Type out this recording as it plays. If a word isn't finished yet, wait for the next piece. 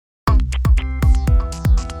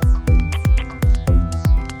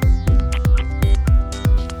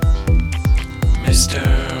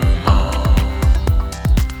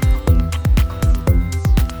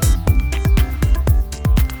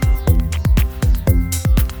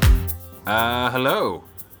Hello.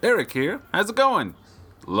 Eric here. How's it going?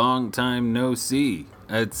 Long time no see.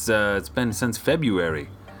 It's been since February.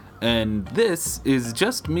 And this is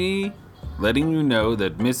just me letting you know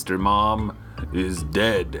that Mr. Mom is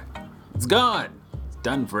dead. It's gone. It's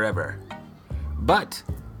done forever. But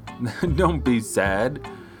don't be sad,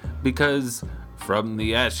 because from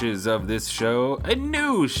the ashes of this show, a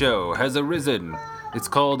new show has arisen. It's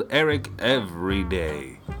called Eric Every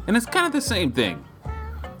Day. And it's kind of the same thing.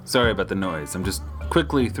 Sorry about the noise. I'm just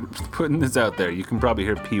quickly putting this out there. You can probably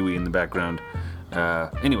hear Pee-wee in the background.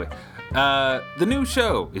 Anyway, the new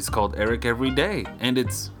show is called Eric Every Day, and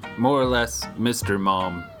it's more or less Mr.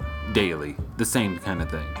 Mom daily. The same kind of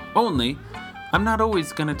thing. Only, I'm not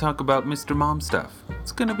always going to talk about Mr. Mom stuff.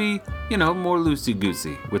 It's going to be, more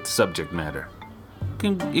loosey-goosey with subject matter.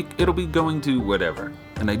 It'll be going to whatever.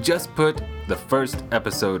 And I just put the first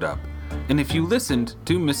episode up. And if you listened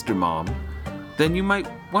to Mr. Mom, then you might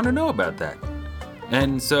want to know about that.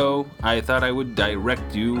 And so I thought I would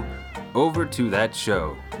direct you over to that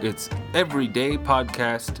show. It's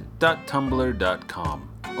everydaypodcast.tumblr.com.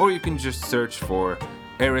 Or you can just search for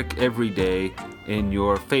Eric Everyday in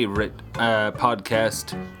your favorite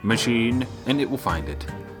podcast machine, and it will find it.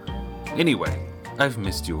 Anyway, I've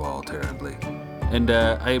missed you all terribly. And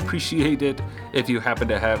I appreciate it if you happen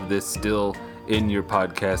to have this still in your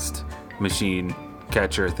podcast machine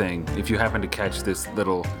catcher thing, if you happen to catch this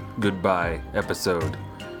little goodbye episode.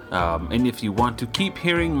 And if you want to keep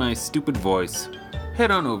hearing my stupid voice, head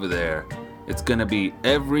on over there. It's gonna be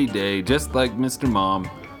every day, just like Mr. Mom.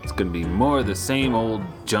 It's gonna be more of the same old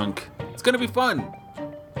junk. It's gonna be fun.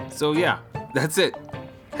 So yeah, that's it.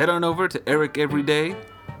 Head on over to Eric Everyday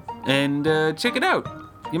and check it out.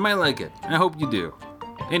 You might like it. I hope you do.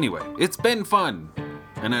 Anyway, it's been fun,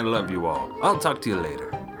 and I love you all. I'll talk to you later.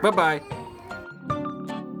 Bye-bye.